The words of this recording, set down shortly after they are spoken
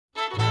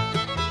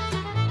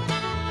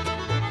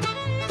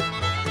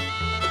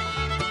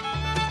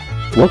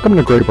Welcome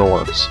to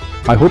WERKS.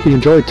 I hope you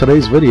enjoyed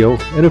today's video,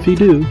 and if you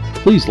do,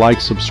 please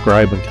like,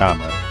 subscribe, and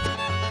comment.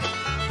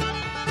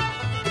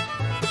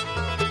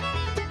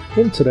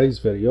 In today's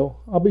video,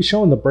 I'll be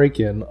showing the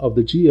break-in of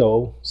the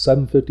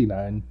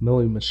GO759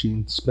 milling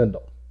machine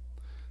spindle.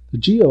 The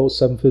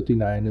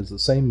GO759 is the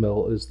same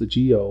mill as the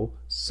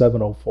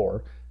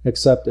GO704,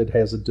 except it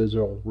has a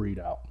digital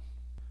readout.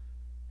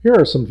 Here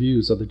are some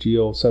views of the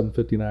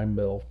GO759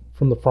 mill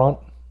from the front,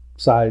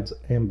 sides,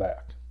 and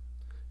back.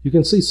 You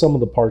can see some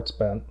of the parts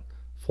bent,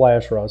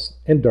 flash rust,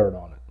 and dirt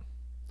on it.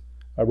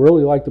 I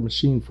really like the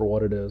machine for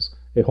what it is,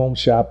 a home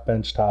shop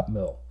benchtop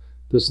mill.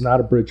 This is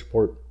not a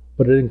Bridgeport,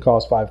 but it didn't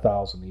cost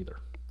 $5,000 either.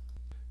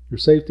 Your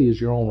safety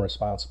is your own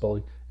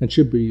responsibility and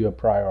should be a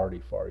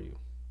priority for you.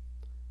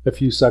 A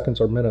few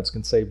seconds or minutes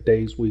can save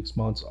days, weeks,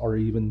 months, or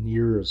even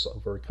years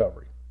of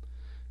recovery.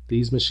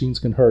 These machines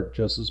can hurt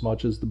just as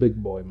much as the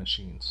big boy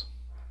machines.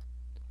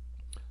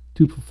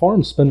 To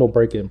perform spindle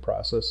break-in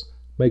process,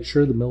 make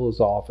sure the mill is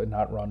off and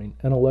not running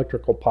and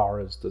electrical power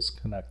is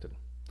disconnected.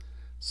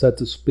 Set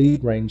the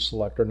speed range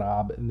selector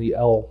knob in the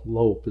L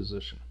low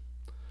position.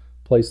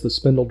 Place the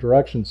spindle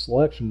direction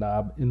selection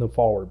knob in the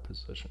forward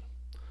position.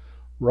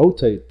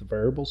 Rotate the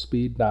variable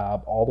speed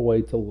knob all the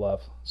way to the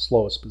left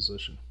slowest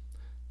position.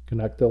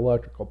 Connect the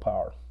electrical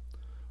power.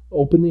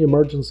 Open the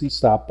emergency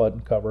stop button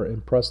cover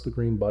and press the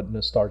green button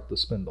to start the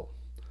spindle.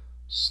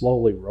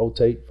 Slowly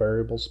rotate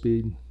variable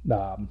speed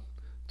knob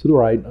to the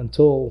right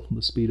until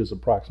the speed is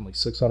approximately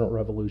 600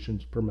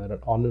 revolutions per minute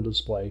on the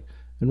display,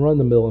 and run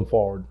the mill and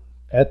forward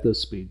at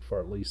this speed for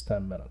at least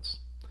 10 minutes.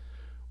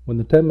 When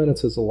the 10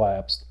 minutes has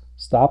elapsed,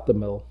 stop the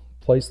mill,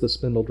 place the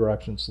spindle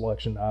direction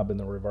selection knob in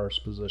the reverse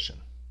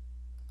position.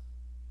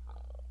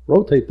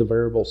 Rotate the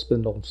variable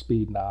spindle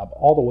speed knob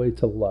all the way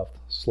to the left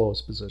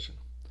slowest position.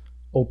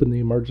 Open the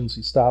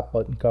emergency stop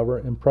button cover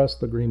and press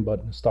the green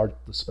button to start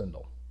the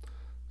spindle.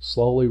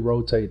 Slowly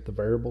rotate the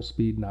variable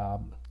speed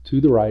knob to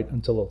the right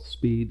until the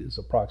speed is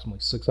approximately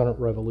 600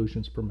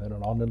 revolutions per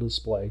minute on the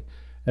display,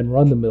 and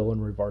run the mill in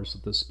reverse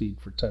at this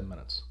speed for 10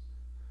 minutes.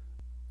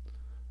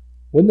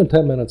 When the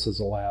 10 minutes has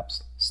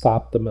elapsed,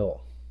 stop the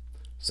mill.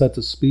 Set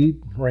the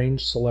speed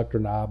range selector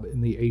knob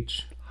in the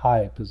H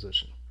high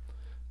position.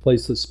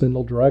 Place the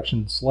spindle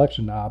direction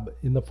selection knob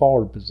in the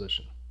forward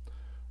position.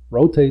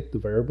 Rotate the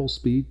variable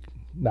speed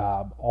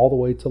knob all the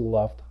way to the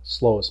left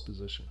slowest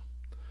position.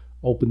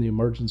 Open the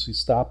emergency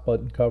stop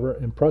button cover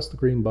and press the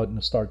green button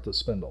to start the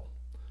spindle.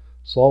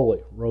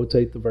 Slowly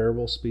rotate the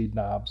variable speed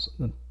knobs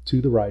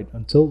to the right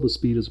until the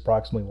speed is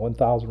approximately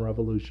 1,000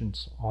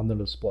 revolutions on the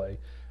display,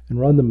 and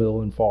run the mill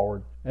and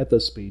forward at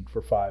this speed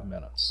for 5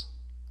 minutes.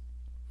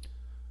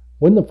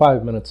 When the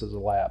 5 minutes has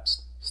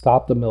elapsed,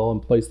 stop the mill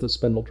and place the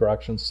spindle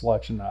direction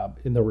selection knob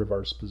in the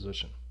reverse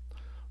position.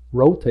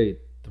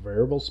 Rotate the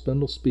variable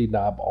spindle speed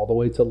knob all the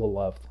way to the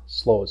left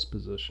slowest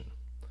position.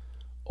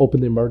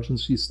 Open the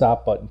emergency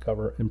stop button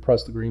cover and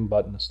press the green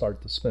button to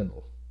start the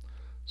spindle.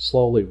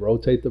 Slowly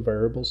rotate the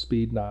variable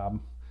speed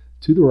knob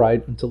to the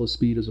right until the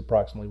speed is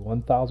approximately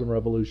 1,000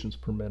 revolutions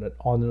per minute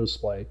on the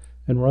display,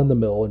 and run the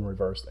mill in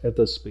reverse at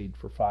this speed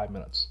for 5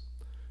 minutes.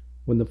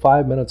 When the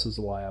 5 minutes has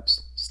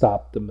elapsed,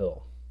 stop the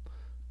mill.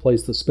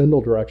 Place the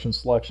spindle direction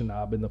selection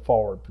knob in the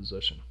forward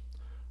position.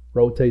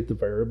 Rotate the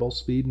variable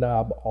speed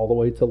knob all the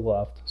way to the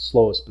left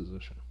slowest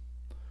position.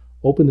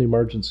 Open the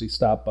emergency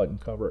stop button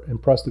cover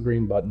and press the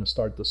green button to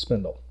start the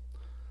spindle.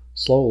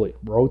 Slowly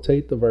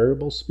rotate the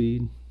variable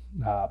speed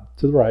knob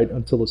to the right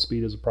until the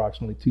speed is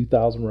approximately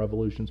 2,000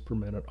 revolutions per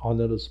minute on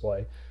the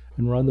display,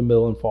 and run the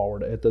mill and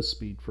forward at this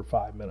speed for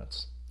 5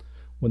 minutes.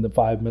 When the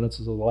 5 minutes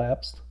has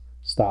elapsed,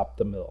 stop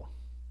the mill.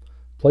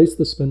 Place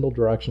the spindle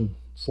direction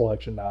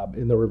selection knob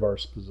in the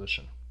reverse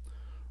position.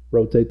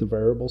 Rotate the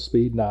variable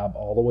speed knob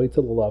all the way to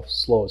the left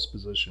slowest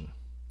position.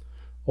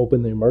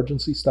 Open the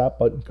emergency stop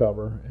button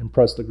cover and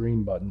press the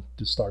green button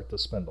to start the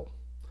spindle.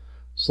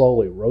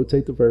 Slowly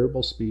rotate the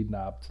variable speed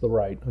knob to the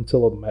right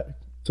until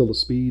the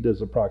speed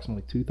is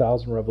approximately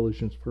 2,000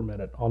 revolutions per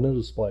minute on the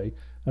display,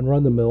 and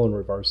run the mill in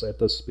reverse at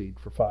this speed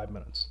for 5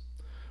 minutes.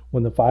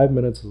 When the 5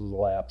 minutes has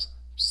elapsed,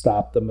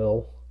 stop the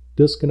mill,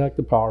 disconnect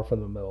the power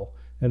from the mill,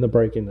 and the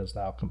break-in is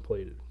now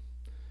completed.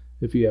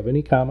 If you have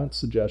any comments,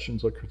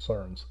 suggestions, or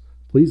concerns,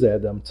 please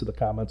add them to the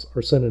comments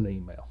or send an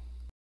email.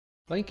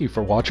 Thank you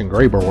for watching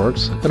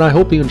WERKS, and I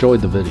hope you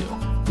enjoyed the video.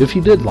 If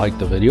you did like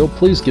the video,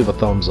 please give a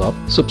thumbs up,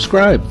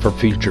 subscribe for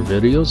future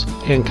videos,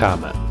 and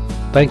comment.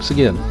 Thanks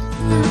again.